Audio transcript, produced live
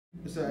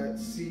There's that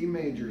C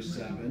major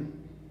 7.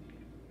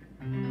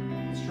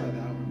 Let's try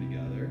that one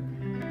together.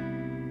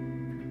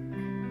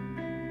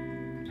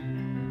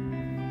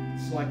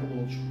 It's like a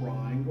little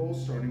triangle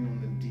starting on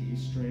the D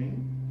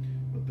string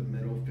with the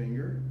middle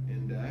finger,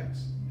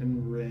 index,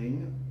 and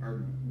ring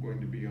are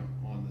going to be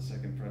on the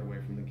 2nd fret away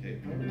from the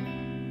capo.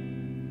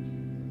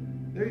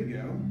 There you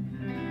go.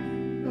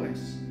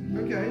 Nice.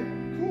 Okay,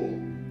 cool.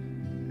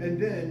 And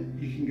then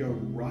you can go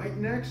right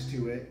next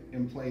to it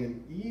and play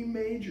an E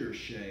major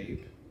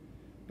shape,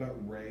 but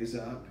raise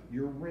up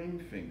your ring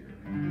finger.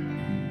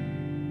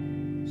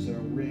 So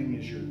ring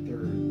is your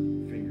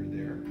 3rd finger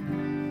there.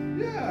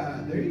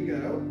 Yeah, there you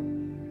go.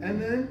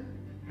 And then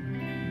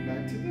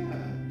back to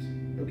that.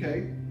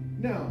 Okay,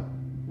 now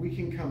we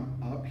can come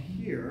up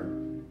here,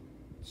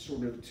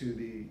 sort of to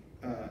the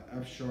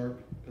F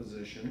sharp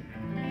position,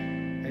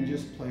 and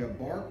just play a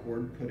bar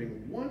chord,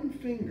 putting 1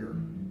 finger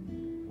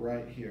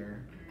right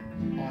here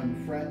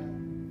on fret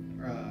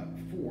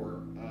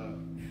 4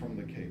 from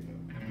the capo.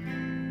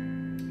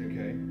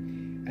 Okay,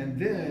 and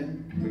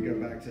then we go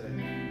back to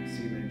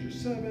C major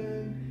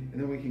 7,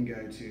 and then we can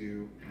go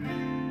to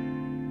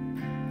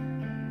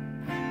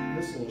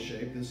this little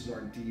shape. This is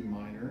our D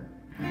minor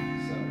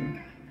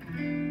 7,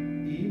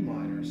 E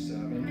minor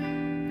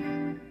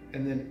 7,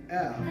 and then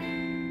F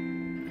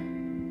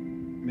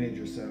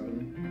major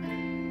 7.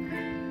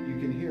 You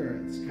can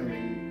hear it's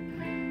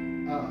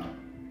coming up.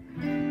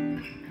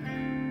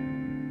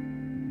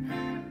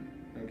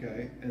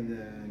 Okay, and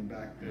then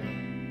back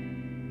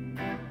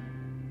down.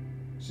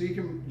 So you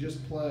can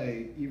just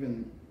play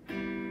even,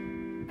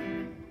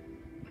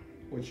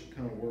 which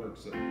kind of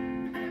works.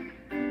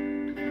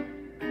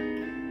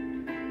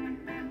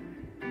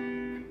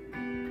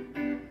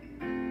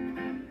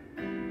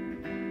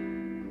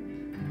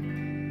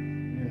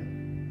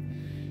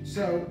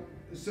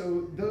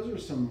 So those are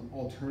some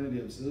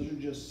alternatives. Those are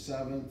just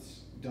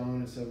 7ths,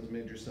 dominant 7ths,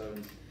 major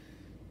 7ths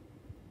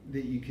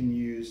that you can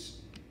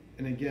use.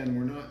 And again,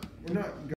 we're not